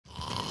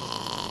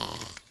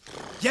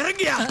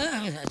இறங்கியா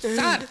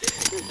sir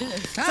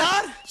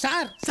sir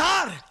sir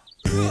sir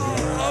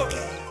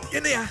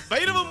என்னையா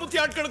வைரவமூர்த்தி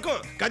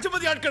ஆட்களுக்கும்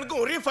கஜபதி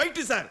ஆட்களுக்கும் ஒரே fight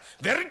sir.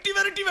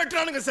 Variety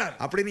வெட்டுறானுங்க sir.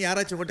 அப்படின்னு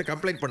யாராச்சும் உங்ககிட்ட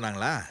கம்ப்ளைண்ட்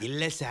பண்ணாங்களா?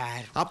 இல்ல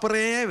சார்.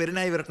 அப்புறம்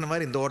வெறிநாய் விரட்டின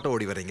மாதிரி இந்த ஓட்ட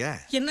ஓடி வரீங்க?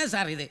 என்ன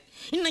சார் இது?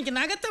 இன்னைக்கு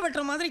நகத்தை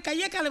வெட்டுற மாதிரி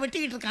கையை காலை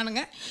வெட்டிக்கிட்டு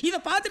இருக்கானுங்க. இதை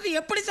பார்த்துட்டு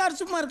எப்படி சார்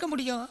சும்மா இருக்க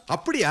முடியும்?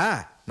 அப்படியா?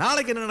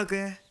 நாளைக்கு என்ன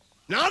நடக்கு?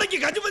 நாளைக்கு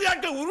கஜபதி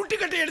ஆட்கள் உருட்டு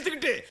கட்டை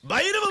எடுத்துக்கிட்டு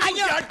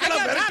வைரவமூர்த்தி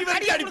ஆட்களை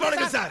வெரைட்டி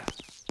அடிப்பானுங்க சார்.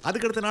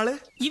 அதுக்கு அடுத்த நாள்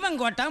இவன்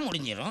கோட்டா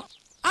முடிஞ்சிடும்,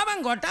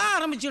 அவன் கோட்டா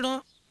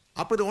ஆரம்பிச்சிடும்.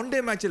 அப்ப இது ஒன் டே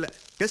மேட்ச் இல்ல,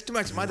 டெஸ்ட்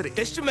மேட்ச் மாதிரி.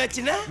 டெஸ்ட்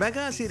மேட்ச்னா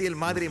மெகா சீரியல்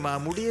மாதிரிமா,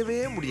 முடியவே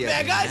முடியாது.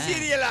 மெகா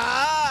சீரியலா?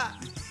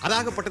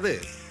 அதாகப்பட்டது.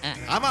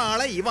 அவன்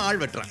ஆளை இவன்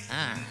ஆள் வெட்டுறான்,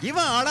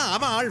 இவன் ஆளை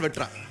அவன் ஆள்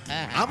வெட்டுறான்,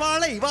 அவன்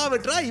ஆளை இவா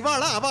வெட்டுறா,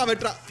 இவாள அவ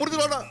வெட்டுறா.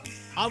 புரிஞ்சுக்கணும்?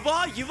 அவா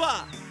இவா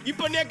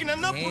இப்ப நேக்கு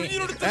நல்லா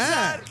புரிஞ்சுடுது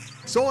சார்.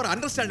 சோ ஒரு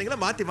அண்டர்ஸ்டாண்டிங்ல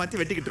மாத்தி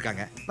மாத்தி வெட்டிக்கிட்டு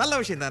இருக்காங்க. நல்ல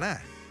விஷயம் தானே?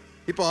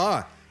 இப்போ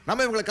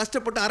நம்ம இவங்களை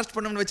கஷ்டப்பட்டு அரெஸ்ட்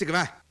பண்ணணும்னு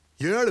வச்சுக்குவேன்.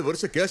 7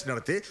 வருஷம் கேஸ்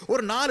நடத்தி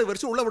ஒரு 4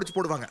 வருஷம் உள்ள முடிச்சு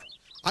போடுவாங்க.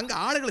 அங்க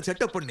ஆளுகளை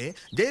செட்டப் பண்ணி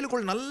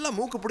ஜெயிலுக்குள்ள நல்லா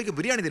மூக்கு பிடிக்க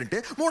பிரியாணி தின்னுட்டு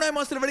 3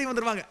 மாசத்துல வெளியே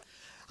வந்துருவாங்க.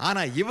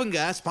 ஆனா இவங்க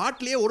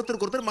ஸ்பாட்லயே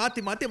ஒருத்தருக்கு ஒருத்தர்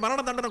மாத்தி மாத்தி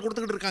மரண தண்டனை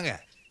கொடுத்துக்கிட்டு இருக்காங்க.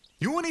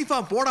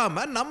 யூனிஃபார்ம்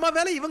போடாம நம்ம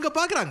வேலை இவங்க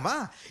பாக்குறாங்கம்மா.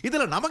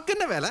 இதுல நமக்கு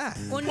என்ன வேலை?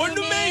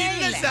 ஒண்ணுமே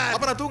இல்ல சார்.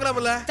 அப்புறம்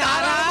தூங்கலாம்ல?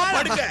 தாராளமா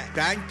படுங்க.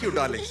 Thank you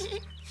darling.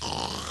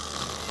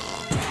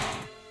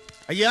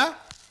 ஐயா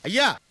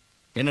ஐயா,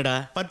 என்னடா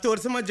 10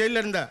 வருஷமா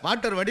ஜெயில இருந்த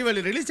வாட்டர்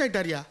வடிவேலு ரிலீஸ்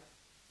ஆயிட்டாரியா?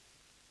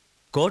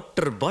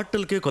 குவார்டர்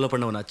பாட்டிலுக்கே கொலை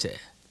பண்ணவனாச்சே,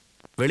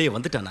 வெளியே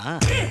வந்துட்டானா?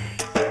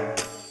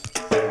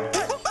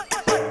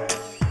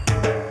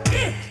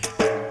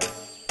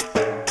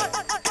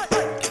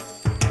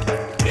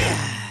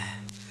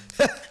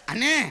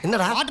 அண்ணே,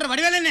 என்னடா வாட்டர்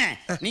வடிவேலண்ணே,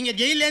 நீங்க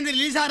ஜெயில இருந்து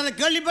ரிலீஸ் ஆறத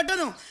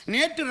கேள்விப்பட்டதும்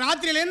நேற்று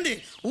ராத்திரியில இருந்து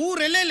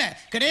ஊர் எல்லையில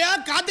கிடையா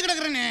காத்து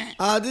கிடக்குறேனே.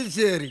 அது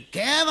சரி.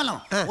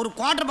 கேவலம் ஒரு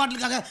குவார்டர்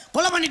பாட்டிலுக்காக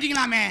கொலை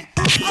பண்ணிட்டீங்களாமே.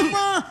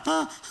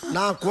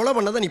 நான் கொலை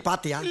பண்ணதை நீ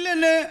பாத்தியா?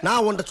 இல்ல.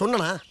 நான் உன்கிட்ட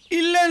சொன்னனா?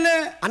 இல்ல.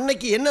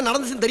 அன்னைக்கு என்ன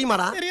நடந்துச்சுன்னு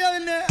தெரியுமாடா?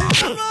 தெரியாதுண்ணே.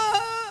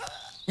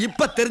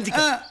 இப்ப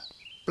தெரிஞ்சுக்க.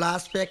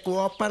 Flashback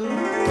open.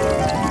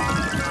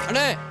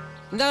 அண்ணே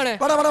இந்தாங்கண்ணே.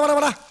 வாடா வாடா வாடா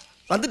வாடா.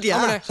 வந்துட்டியா?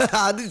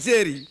 அது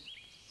சரி.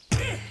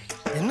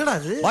 என்னடா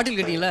அது? பாட்டில்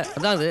கேட்டீங்களா?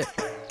 அதான் அது.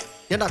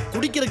 ஏண்டா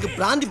குடிக்கிறதுக்கு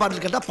பிராந்தி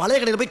பாட்டில் கேட்டா பழைய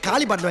கடையில போய்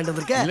காலி பாட்டில் வாங்கிட்டு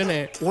வந்திருக்க? இல்லண்ணே.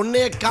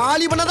 உன்னைய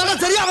காலி பண்ணதானே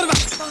சரியா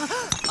வருவேன்.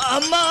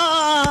 அம்மா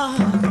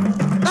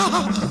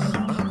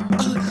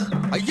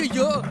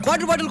ஐயோ,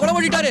 வாட்டர் பாட்டில் கொலை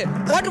பண்ணிட்டாரு,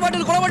 வாட்டர்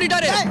பாட்டில் கொலை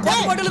பண்ணிட்டாரு,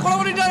 வாட்டர் பாட்டில் கொலை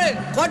பண்ணிட்டாரு,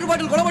 வாட்டர்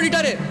பாட்டில் கொலை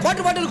பண்ணிட்டாரு,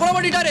 வாட்டர் பாட்டில் கொலை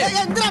பண்ணிட்டாரு.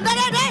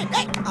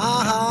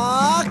 ஆஹா,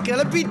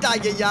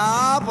 கிளப்பிட்டாங்கய்யா,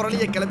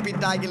 புரளிய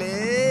கிளப்பிட்டாங்களே.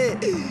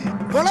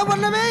 கொலை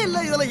பண்ணவே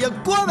இல்லை, இதுல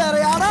எக்கோ வேற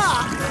யாரா?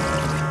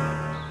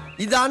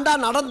 இதாண்டா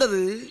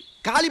நடந்தது.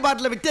 காலி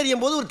பாட்டில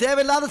விட்டறியும் போது ஒரு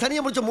தேவையில்லாத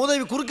சனியை முடிச்ச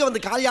மூதேவி குறுக்க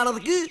வந்து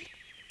காலியானதுக்கு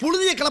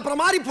புழுதியை கிளப்புற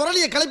மாதிரி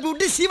புரளியை கிளப்பி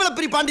விட்டு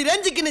சீவலப்பிரி பாண்டி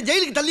ரேஞ்சுக்கு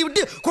ஜெயிலுக்கு தள்ளி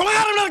விட்டு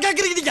கொலைகாரம்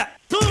கேட்கறீங்க.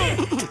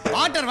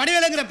 வாட்டர்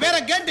வடிவேலுங்கிற பேரை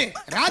கேட்டு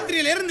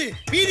ராத்திரியில இருந்து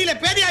வீதியில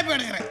பேதியாய்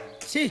போயிடுறேன்.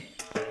 சி,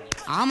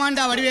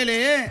 ஆமாண்டா வடிவேலு.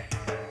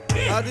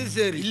 அது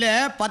சரி. இல்ல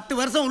 10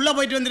 வருஷம் உள்ள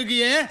போயிட்டு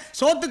வந்திருக்கியே,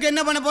 சோத்துக்கு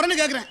என்ன பண்ண போறேன்னு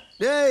கேக்குறேன்.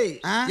 டேய்,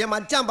 என்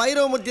மச்சான்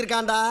பைரவமூர்த்தி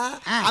இருக்கான்டா,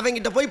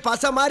 அவங்கிட்ட போய்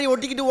பச மாதிரி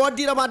ஒட்டிக்கிட்டு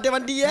ஓட்டிட மாட்டேன்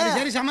வண்டியே.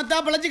 சரி, சமத்தா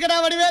பிழைச்சுக்கடா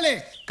வடிவேலு.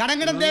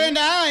 கடங்கிடம்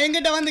தேவேண்டா,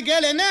 எங்கிட்ட வந்து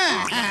கேளு. என்ன?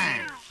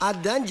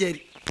 அதான்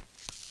சரி.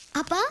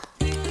 அப்பா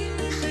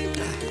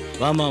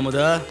வாமா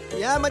அமுதா.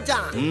 ஏன்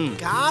மச்சான்,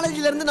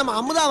 காலேஜ்ல இருந்து நம்ம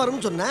அமுதா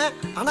வரும்னு சொன்னேன்,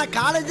 ஆனா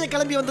காலேஜே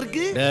கிளம்பி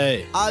வந்திருக்கு.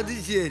 அது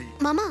சரி.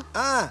 மாமா,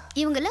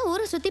 இவங்க எல்லாம்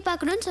ஊரை சுத்தி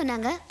பார்க்கணும்னு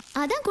சொன்னாங்க,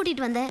 அதான்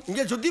கூட்டிட்டு வந்தேன்.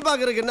 இங்க சுத்தி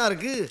பார்க்கறதுக்கு என்ன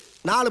இருக்கு?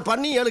 4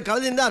 பண்ணி 7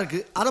 கழுதையும் தான் இருக்கு,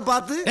 அதை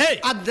பார்த்து.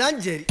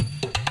 அதான் சரி.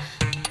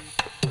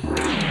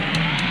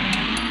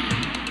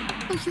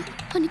 ஐயோ,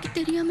 அன்னைக்கு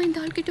தெரியாம இந்த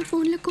ஆள்கிட்ட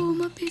போன்ல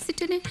கோவமா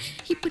பேசிட்டேனே.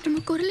 இப்ப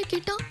நம்ம குரலை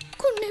கேட்டா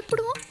கொன்னை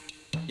போடுவோம்.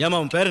 ஏமா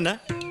உன் பேர் என்ன?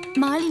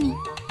 மாலினி,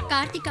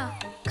 கார்த்திகா,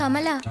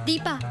 கமலா,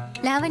 தீபா,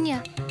 லாவண்யா.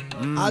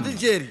 அது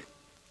சரி.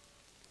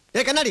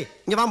 ஏ கண்ணாடி,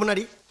 இங்க வா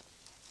முன்னாடி.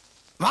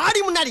 வாடி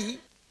முன்னாடி.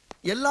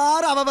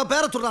 எல்லாரும் அவ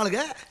பேரை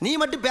சொல்றாளுங்க, நீ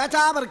மட்டும்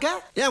பேசாம இருக்க.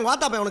 ஏன்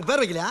வாத்தாப்பா உனக்கு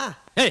பேர் வைக்கலையா?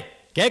 ஏய்,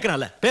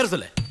 கேக்குறான்ல, பேர்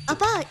சொல்லு.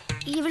 அப்பா,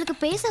 இவளுக்கு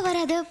பேச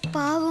வராது,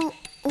 பாவம்.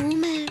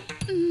 ஊமை.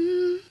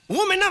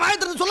 ஊமை என்ன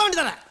வாயத்திலிருந்து சொல்ல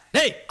வேண்டியதானே?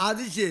 டேய்,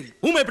 அது சரி.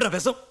 ஊமை எப்படிடா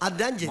பேசும்?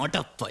 அதான் சரி.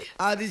 மொட்டப்பைய.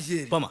 அது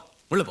சரி. போமா,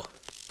 உள்ள போ.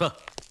 போ.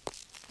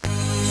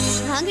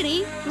 வாங்கடி,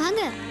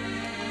 வாங்க.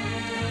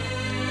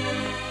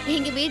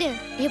 எங்க வீடு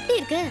எப்படி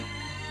இருக்கு?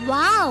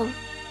 வாவ்,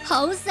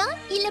 ஹவுஸா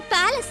இல்ல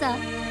பேலஸா?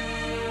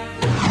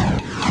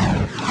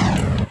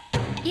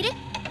 இரு.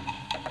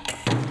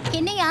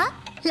 என்னையா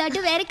லட்டு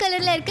வேற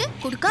கலர்ல இருக்கு,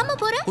 குடுக்காம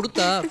போற?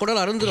 குடுத்தா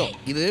குடல் அருந்துரும்.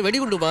 இது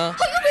வெடிகுண்டுமா?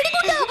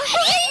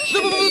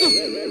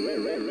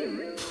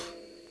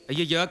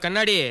 ஐயோ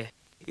கண்ணாடி,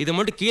 இது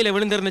மட்டும் கீழே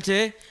விழுந்துருந்துச்சு,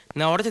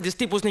 நான் உடைச்ச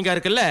திஷ்டி பூசணிக்கா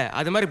இருக்குல்ல,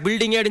 அது மாதிரி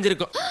பில்டிங்கே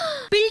இடிஞ்சிருக்கும்.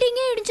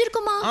 பில்டிங்கே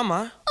இடிஞ்சிருக்குமா?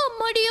 ஆமா.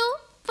 அம்மாடியோ,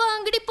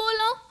 வாங்கடி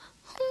போலாம்.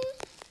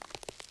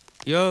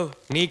 யோ,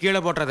 நீ கீழே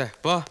போட்டுறத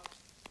போ.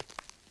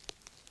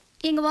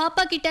 எங்க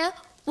வாப்பா கிட்ட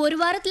ஒரு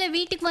வாரத்துல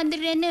வீட்டுக்கு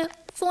வந்துடுறேன்னு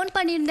ஃபோன்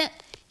பண்ணியிருந்தேன்.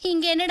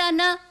 இங்க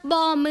என்னடான்னா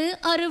பாம்பு,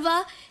 அருவா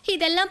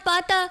இதெல்லாம்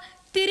பார்த்தா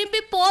திரும்பி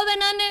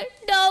போவேனான்னு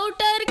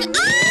டவுட்டா இருக்கு.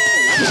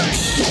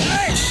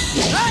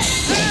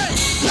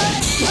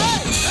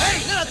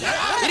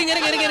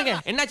 இருங்க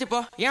என்னாச்சு இப்போ?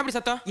 ஏன் அப்படி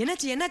சத்தம்?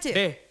 என்னாச்சு?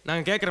 டேய்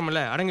நாங்க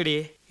கேக்குறோம்ல, அடங்கடி.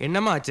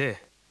 என்னம்மா ஆச்சு?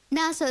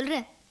 நான்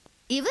சொல்றேன்.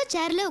 இவ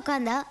சேர்ல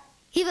உட்கார்ந்தா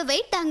இவ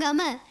வெயிட்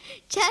தாங்காம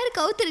சேர்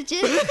கவுத்துருச்சு.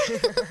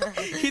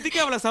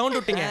 இதுக்கு அவ்வளவு சவுண்ட்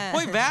விட்டீங்க?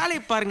 போய்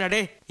வேலையை பாருங்க.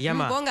 டேய்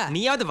ஏமா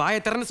நீயாவது வாயை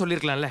திறந்து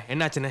சொல்லிருக்கலாம்ல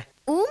என்னாச்சுன்னு.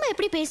 ஊமை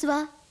எப்படி பேசுவா?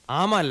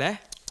 ஆமா இல்ல,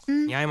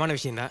 நியாயமான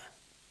விஷயம் தான்.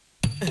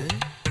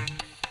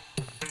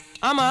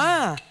 ஆமா,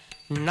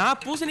 நான்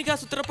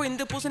பூசணிக்காய் சுத்துறப்போ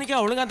இந்த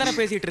பூசணிக்காய் ஒழுங்கா தானே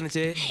பேசிட்டு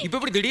இருந்துச்சு. இப்ப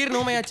எப்படி திடீர்னு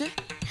நோமையாச்சு?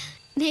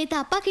 நேத்து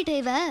அப்பா கிட்ட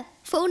இவ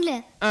போன்ல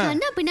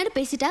கண்ணா பின்னாடி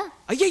பேசிட்டா.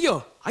 ஐயோ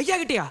ஐயா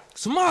கிட்டயா?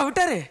 சும்மா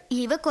விட்டாரு.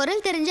 இவ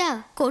குரல் தெரிஞ்சா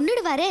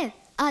கொன்னுடுவாரே,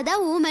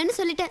 அதான் ஊமைன்னு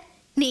சொல்லிட்டேன்.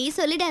 நீ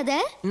சொல்லிடாத.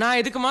 நான்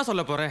எதுக்குமா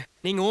சொல்ல போறேன்?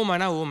 நீங்க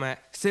ஊமைனா ஊமை,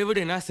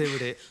 செவிடுனா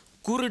செவிடு,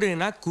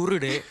 குருடுனா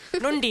குருடு,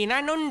 நொண்டினா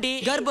நொண்டி,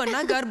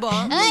 கர்ப்பம்னா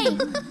கர்ப்பம்.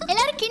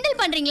 எல்லாரும்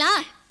கிண்டல் பண்றீங்களா?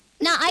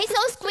 நான் ஐஸ்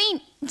ஹவுஸ்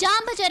குவீன்,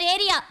 ஜாம்பஜர்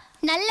ஏரியா.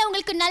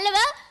 நல்லவங்களுக்கு நல்லவ,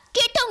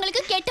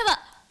 கெட்டவங்களுக்கு கெட்டவ.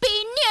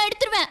 பின்னி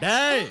எடுத்துருவேன்.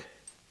 டேய்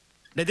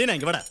டேய்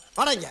இங்க வாடா.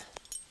 வாடா இங்க.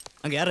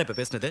 அங்க யாரா இப்ப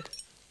பேசுனது?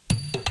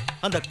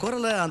 அந்த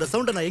குரலை அந்த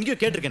சவுண்ட நான் எங்கேயோ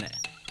கேட்டிருக்கேனே.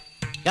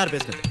 யார்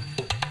பேசுனது?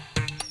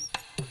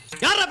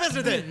 யாரா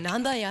பேசுனது?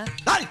 நான் தான்யா.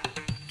 டேய்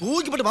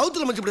தூக்கி போட்டு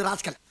பவுத்துல மச்சி போடு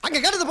ராஸ்கல். அங்க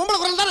கேட்டது பொம்பளை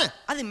குரல் தானே?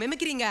 அது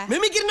மிமிக்ரிங்க.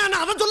 மிமிக்ரினா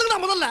அத சொல்லுங்க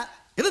முதல்ல.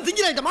 எது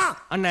திங்கிற ஐட்டமா?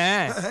 அண்ணே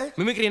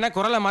மிமிக்ரினா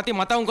குரலை மாத்தி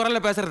மத்தவங்க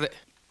குரல்ல பேசுறது.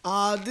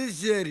 அது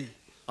சரி.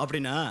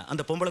 அப்படினா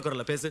அந்த பொம்பளை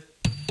குரல்ல பேசு.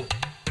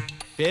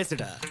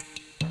 பேசுடா.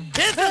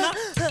 பேசுடா.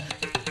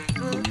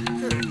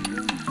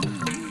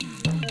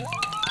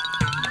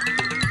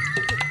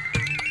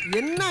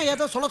 என்ன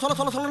ஏதோ சொல்ல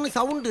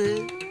சவுண்ட்.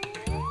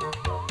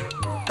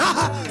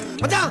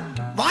 மச்சான்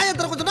வாயை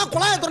திறக்க சொன்னா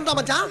குழாயை திறந்தா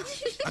மச்சான்.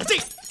 அடச்சி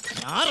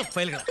யார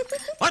ஃபைல்களா?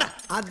 வாடா.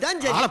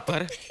 அதான் சரி.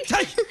 ஆளப்பார்.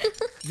 சை.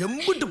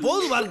 எம்பிட்டு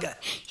போகுது வாங்க.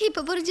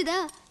 இப்ப புரிஞ்சுதா?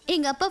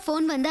 எங்க அப்பா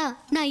போன் வந்தா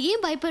நான்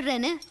ஏன்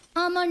பயப்படுறேன்னு?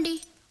 ஆமாண்டி,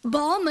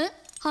 பாம்பு,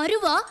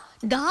 அருவா,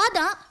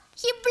 தாதா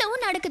இவ்வளவு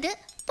நடக்குது.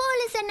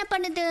 போலீஸ் என்ன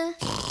பண்ணுது?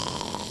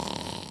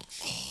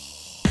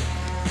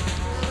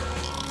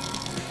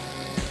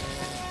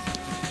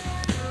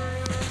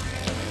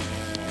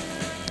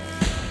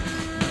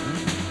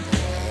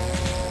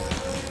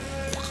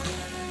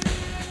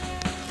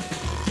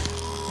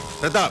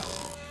 பிரதாப்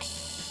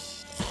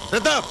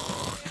பிரதாப்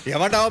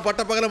எவன்டா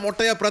பட்ட பகல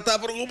மொட்டையா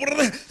பிரதாப்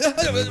கூப்பிடுறது?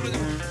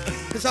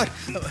 சார்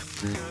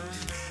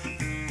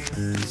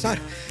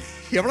சார்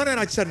எவ்வளவு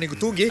நேரம் ஆச்சு சார் நீங்க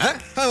தூங்கி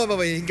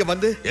இங்க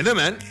வந்து? என்ன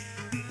மேன்,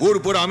 ஊர்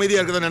பூரா அமைதியா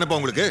இருக்கதா நினைப்பா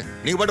உங்களுக்கு?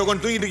 நீங்க பாட்டு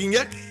உட்காந்து தூங்கிட்டு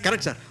இருக்கீங்க.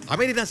 கரெக்ட் சார்,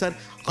 அமைதி தான் சார்.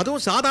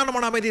 அதுவும்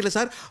சாதாரணமான அமைதி இல்லை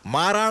சார்,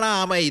 மாறான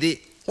அமைதி.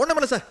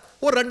 ஒண்ணுமில்ல சார்,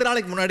 ஒரு 2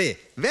 நாளைக்கு முன்னாடி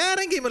வேற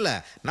எங்கேயும் இல்ல,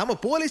 நம்ம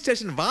போலீஸ்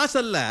ஸ்டேஷன்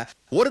வாசல்ல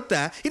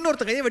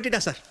இன்னொருத்த கையை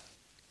வெட்டிட்டா சார்.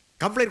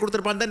 கம்ப்ளைண்ட்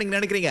கொடுத்துருப்பான்னு தான் நீங்க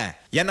நினைக்கிறீங்க.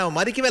 என்ன அவன்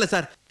மறிக்கவே இல்லை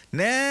சார்.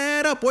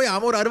 நேரா போய்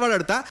அவன் ஒரு அருவாள்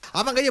எடுத்தா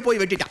அவன் கையை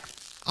போய் வெட்டிட்டான்.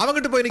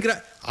 அவன்கிட்ட போய் நிற்கிற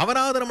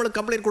அவனாவது நம்மளுக்கு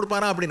கம்ப்ளைண்ட்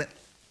கொடுப்பானா அப்படின்னு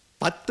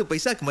 10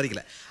 பைசாக்கு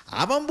மறிக்கல.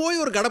 அவன்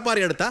போய் ஒரு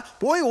கடப்பாறை எடுத்தா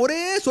போய் ஒரே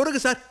சொருகு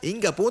சார்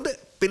இங்க போந்து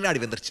பின்னாடி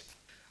வந்துருச்சு.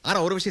 ஆனா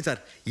ஒரு விஷயம்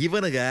சார்,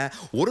 இவனுங்க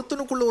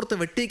ஒருத்தனுக்குள்ள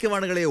ஒருத்தன்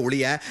வெட்டிக்குவானுங்களே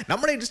ஒழிய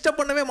நம்மளை டிஸ்டர்ப்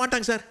பண்ணவே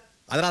மாட்டாங்க சார்.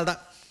 அதனால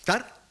தான்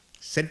சார்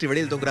சென்ட்ரி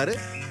வெளியில் தூங்குறாரு,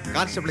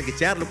 கான்ஸ்டபிளுக்கு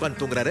சேர்ல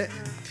உட்காந்து தூங்குறாரு.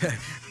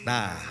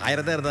 நான்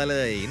 1000 தான்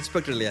இருந்தாலும்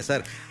இன்ஸ்பெக்டர் இல்லையா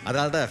சார்,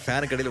 அதனால தான்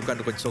ஃபேன் கடையில்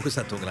உட்காந்து கொஞ்சம்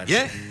சொகுசா தூங்குறாங்க.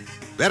 ஏன்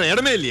வேற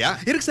இடமே இல்லையா?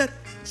 இருக்கு சார்,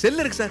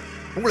 செல் இருக்கு சார்,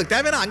 உங்களுக்கு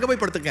தேவையான அங்க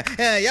போய் படுத்துங்க.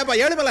 ஏப்பா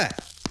Ezhumalai?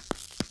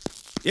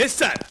 Yes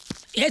sir.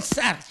 Yes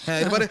sir.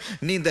 இது பாரு,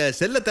 நீ இந்த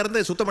செல்லை திறந்து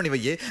சுத்தம் பண்ணி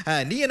வை.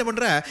 நீ என்ன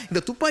பண்ற, இந்த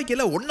துப்பாக்கி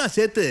எல்லாம் ஒன்னா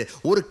சேர்த்து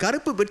ஒரு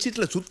கருப்பு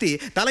பெட்ஷீட்ல சுத்தி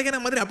தலைகன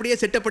மாதிரி அப்படியே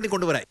செட்டப் பண்ணி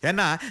கொண்டு வர.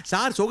 ஏன்னா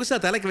சார் சொகுசா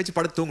தலைக்கு வச்சு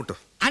படுத்து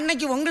தூங்கட்டும்.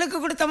 அன்னைக்கு உங்களுக்கு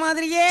கொடுத்த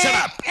மாதிரியே.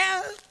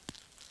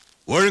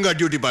 ஒழுங்கா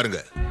டியூட்டி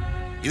பாருங்க.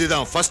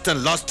 இதுதான் first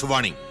and last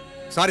warning.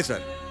 Sorry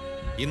sir,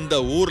 இந்த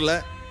ஊர்ல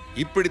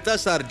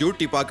இப்படித்தான் சார்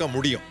டியூட்டி பார்க்க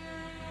முடியும்.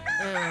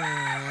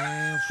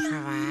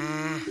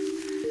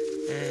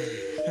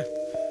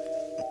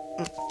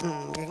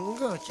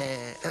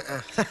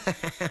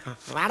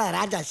 வாடா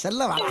ராஜா,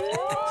 செல்ல வாடா.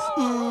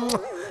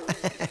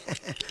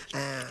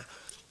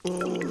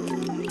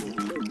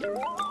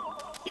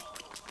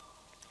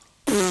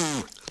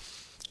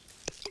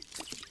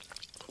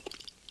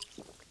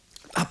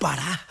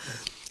 அப்பாடா,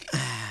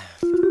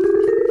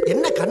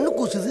 என்ன கண்ணு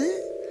கூசுது?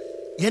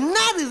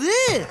 என்னது இது?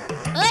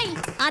 ஏய்,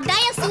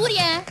 அதாய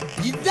சூரியன்.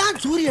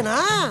 இதுதான் சூரியனா?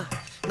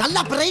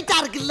 நல்லா பிரைட்டா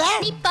இருக்குல்ல?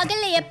 நீ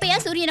பகல்ல எப்பயா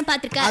சூரியனை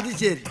பாத்துக்க? அது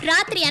சரி.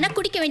 ராத்திரியான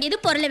குடிக்க வேண்டியது,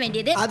 பொருள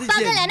வேண்டியது,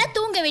 பகலான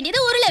தூங்க வேண்டியது,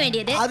 உருள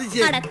வேண்டியது. அது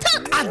சரி.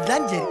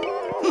 அதான் சரி.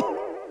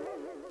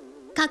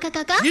 காக்கா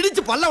காக்கா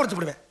இடிச்சு பல்ல உடைச்சு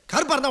போடுவேன்.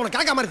 கருப்பா இருந்தா உனக்கு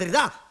காக்கா மாதிரி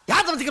தெரியுதா?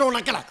 யார் வச்சுக்கிற உன்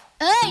நக்கல?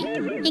 ஏய்,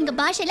 எங்க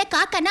பாஷையில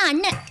காக்கானா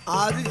அண்ணன்.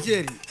 அது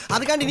சரி.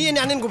 அதுக்காண்டி நீ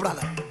என்ன அண்ணன்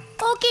கூப்பிடாத.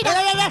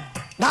 ஓகேடா.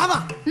 டாவா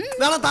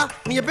வேணாத்தா,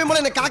 நீ எப்பயும்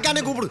போல என்ன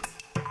காக்கானே கூப்பிடு.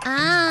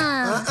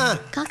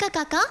 காக்கா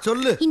காக்கா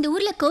சொல்லு. இந்த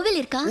ஊர்ல கோவில்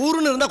இருக்கா?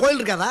 ஊருன்னு இருந்தா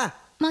கோயில் இருக்காதா?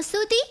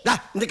 மசூதி?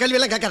 இந்த கேள்வி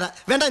எல்லாம் கேட்காத.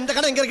 வேண்டாம், இந்த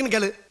கடை எங்க இருக்குன்னு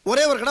கேளு.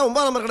 ஒரே ஒரு கடை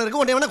 9 நம்பர் கடை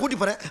இருக்கு. உன்னை வேணா கூட்டி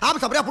போறேன். ஆப்பு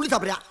சாப்பிடுறியா புளி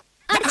சாப்பிடுறியா?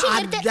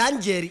 அதான்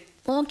சரி.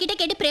 உன்கிட்ட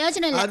கேட்டு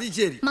பிரயோஜனம் இல்ல. அது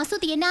சரி.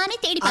 மசூதி என்னானே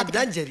தேடி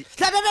பாத்துட்டேன். அதான் சரி.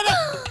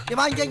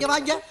 வாங்க இங்க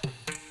வாங்க.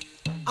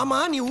 ஆமா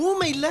நீ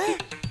ஊமை இல்ல?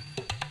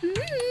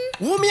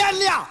 ஊமையா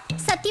இல்லையா?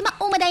 சத்தியமா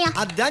ஊமைதாயா.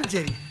 அதான்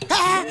சரி.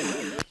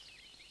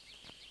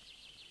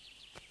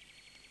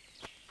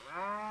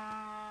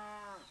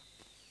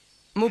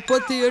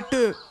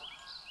 38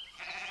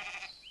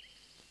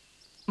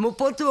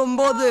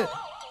 39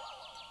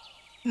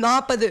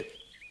 40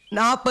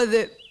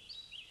 40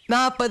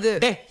 40.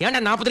 டேய்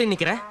ஏன்டா 40ல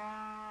நிக்கிற?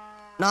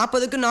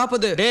 40க்கு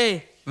 40. டேய்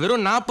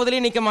வெறும்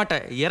 40லயே நிக்க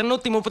மாட்டேன்,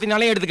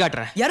 234 எடுத்து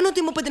காட்டுறேன்.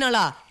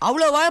 234?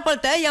 அவ்வளவு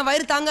வாழைப்பழத்தை என்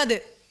வயிறு தாங்காது.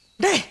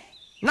 டேய்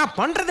நான்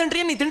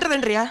பண்றதுன்றியா நீ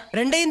தின்றதுன்றியா?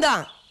 ரெண்டையும்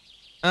தான்.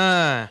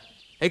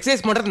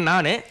 எக்ஸசைஸ் பண்றது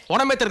நானு,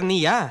 உடம்பேத்துறது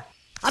நீயா?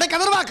 அட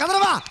கதறவா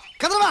கதறவா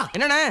கதறவா.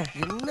 என்னண்ணே?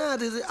 என்ன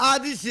அது?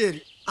 அது சரி.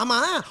 ஆமா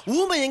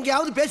ஊமை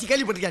எங்கயாவது பேசி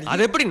கேள்விப்பட்டிருக்கியா?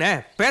 அது எப்படிண்ணே?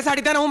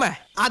 பேசாடி தானே ஊமை.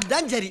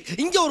 அதான் சரி.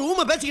 இங்க ஒரு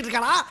ஊமை பேசிக்கிட்டு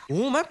இருக்கானா?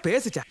 ஊமை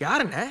பேசுச்சா?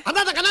 யாருண்ணே?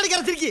 அதான்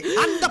கண்ணாடிக்கார சிரிக்கி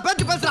அந்த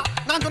பேச்சு பேசுறான்.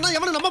 நான் சொன்னா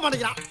எவனும் நம்ப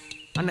மாட்டேங்கிறான்.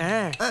 அண்ணே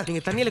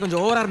நீங்க தண்ணியில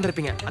கொஞ்சம் ஓவரா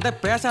இருந்திருப்பீங்க, அதான்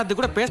பேசாதது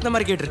கூட பேசுன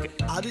மாதிரி கேட்டிருக்கு.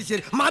 அது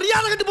சரி.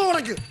 மரியாதை கட்டு போ,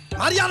 உனக்கு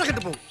மரியாதை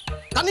கட்டு போ.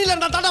 தண்ணியில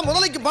இருந்தா தாண்டா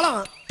முதலைக்கு பலம்.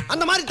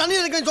 அந்த மாதிரி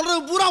தண்ணியில இருக்க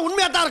சொல்றது பூரா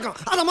உண்மையா தான் இருக்கும்.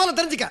 அத முதல்ல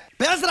தெரிஞ்சுக்க.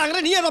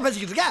 பேசுறாங்க நீ ஏதோ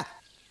பேசிக்கிட்டு இருக்க.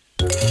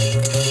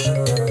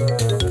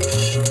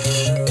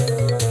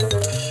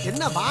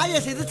 என்ன வாயை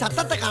செய்து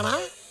சத்தத்தை காணா?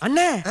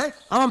 அண்ணே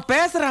அவன்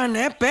பேசுறான்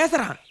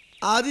பேசுறான்.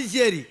 அது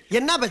சரி.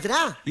 என்ன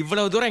பேசுறான்?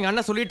 இவ்வளவு தூரம் எங்க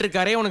அண்ணன் சொல்லிட்டு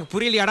இருக்காரே உனக்கு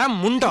புரியலையாடா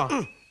முண்டம்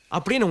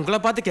அப்படின்னு உங்களை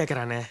பார்த்து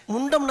கேக்குறானே.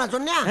 முண்டம் நான்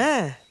சொன்னேன்.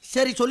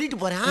 சரி சொல்லிட்டு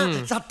போறேன்.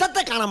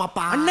 சத்தத்தை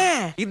காணாமப்பா. அண்ணே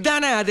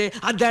இதானே அது,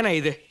 அதானே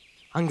இது.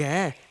 அங்க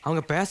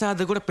அவங்க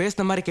பேசாதது கூட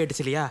பேசுன மாதிரி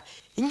கேட்டுச்சு இல்லையா?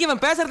 இங்க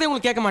அவன் பேசுறதே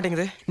உங்களுக்கு கேட்க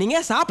மாட்டேங்குது.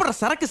 நீங்க சாப்பிடுற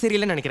சரக்கு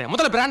சரியில்லைன்னு நினைக்கிறேன்.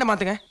 முதல்ல பிராண்ட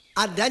மாத்துங்க.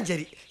 அதான்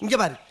சரி. இங்க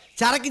பாரு,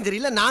 சரக்கும்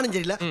சரியில்லை நானும்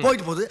சரியில்லை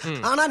போயிட்டு போகுது.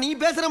 ஆனா நீ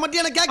பேசுற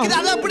மட்டும் எனக்கு கேட்குது.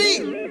 அது அப்படி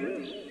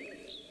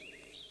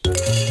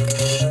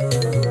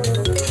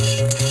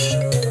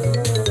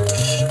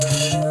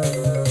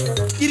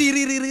இரு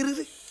இரு இரு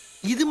இரு.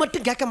 இது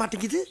மட்டும் கேட்க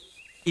மாட்டேங்குது.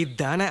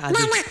 இதானே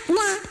அது.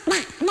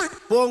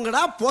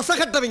 போங்கடா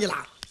பொசகட்டவங்களா.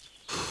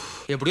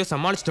 எப்படியோ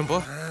சமாளிச்சிட்டோம் போ.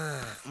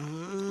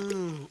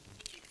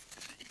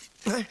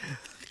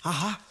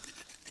 ஆஹா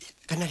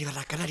கண்ணாடி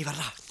வர்றா கண்ணாடி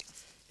வர்றா.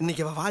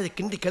 இன்னைக்கு அவன் வாயை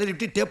கிண்டி கிளறி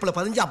விட்டு டேப்பில்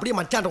பதிஞ்சு அப்படியே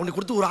மச்சாண்ட கொண்டு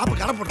கொடுத்து ஒரு ஆப்பு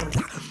கடை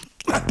போட்டு.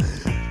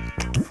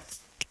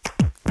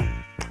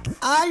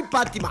 ஆய்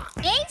பாத்திமா.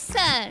 ஏய்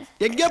சார்.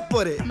 எங்க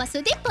போறே?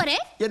 மசூதி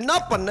போறேன். என்ன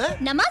பண்ண?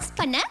 நமாஸ்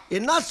பண்ண.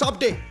 என்ன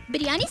சாப்பிட்டே?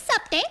 பிரியாணி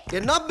சாப்பிட்டேன்.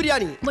 என்ன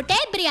பிரியாணி? முட்டை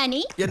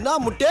பிரியாணி. என்ன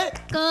முட்டை?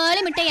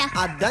 கோழி முட்டையா.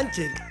 அதான்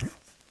சரி.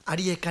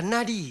 அடியே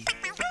கண்ணாடி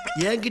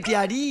ஏங்கிட்டி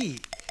அடி.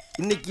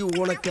 இன்னைக்கு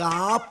உனக்கு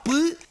ஆப்பு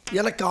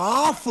எனக்கு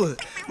ஆஃப்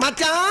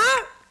மச்சான்.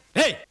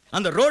 ஏய்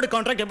அந்த ரோட்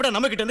கான்ட்ராக்ட் எப்படா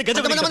நம்ம கிட்ட இருந்து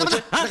கெட்ட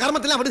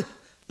கர்மத்துல அப்படி.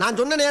 நான்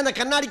சொன்னனே அந்த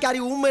கண்ணாடிக்காரி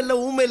ஊமை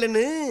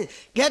இல்லைன்னு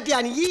கேட்டியா?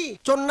 நீ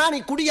சொன்னா நீ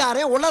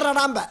குடியாரே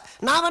உளறடாம்ப.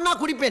 நான் வேணா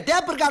குடிப்பேன்.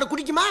 டேப் இருக்காடு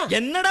குடிக்குமா?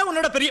 என்னடா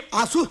உன்னோட பெரிய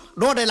அசு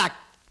நோ டைலாக்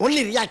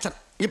ஒன்லி ரியாக்ஷன்.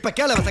 இப்ப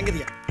கேளு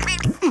சங்கதியா.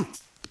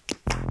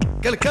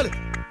 கேளு கேளு.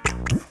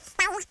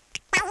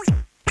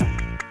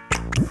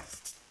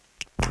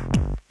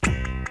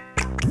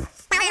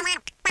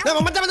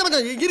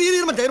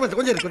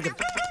 கொஞ்சம்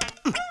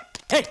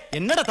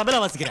என்னடா தபலா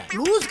வாசிக்கிற?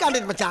 லூஸ்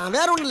கான்டெக்ட் மச்சான்,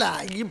 வேற ஒண்ணும் இல்ல.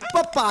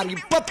 இப்ப பார்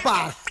இப்ப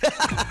பார்.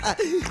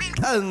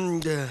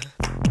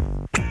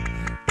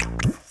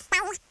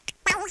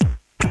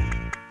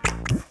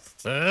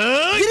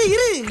 இரு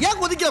இரு ஏன்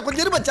கொதிக்கிற?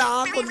 கொஞ்சம் இரு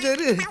மச்சான் கொஞ்சம்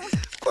இரு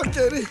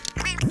கொஞ்சம் இரு.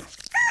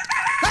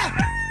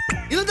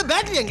 இது வந்து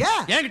பேட்டரி எங்க?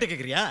 என்கிட்ட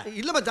கேக்குறியா?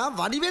 இல்ல மச்சான்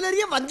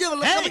வடிவேலறிய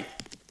வஞ்சவல்ல.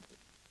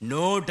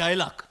 No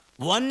dialogue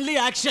only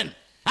action.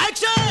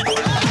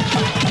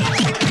 Action.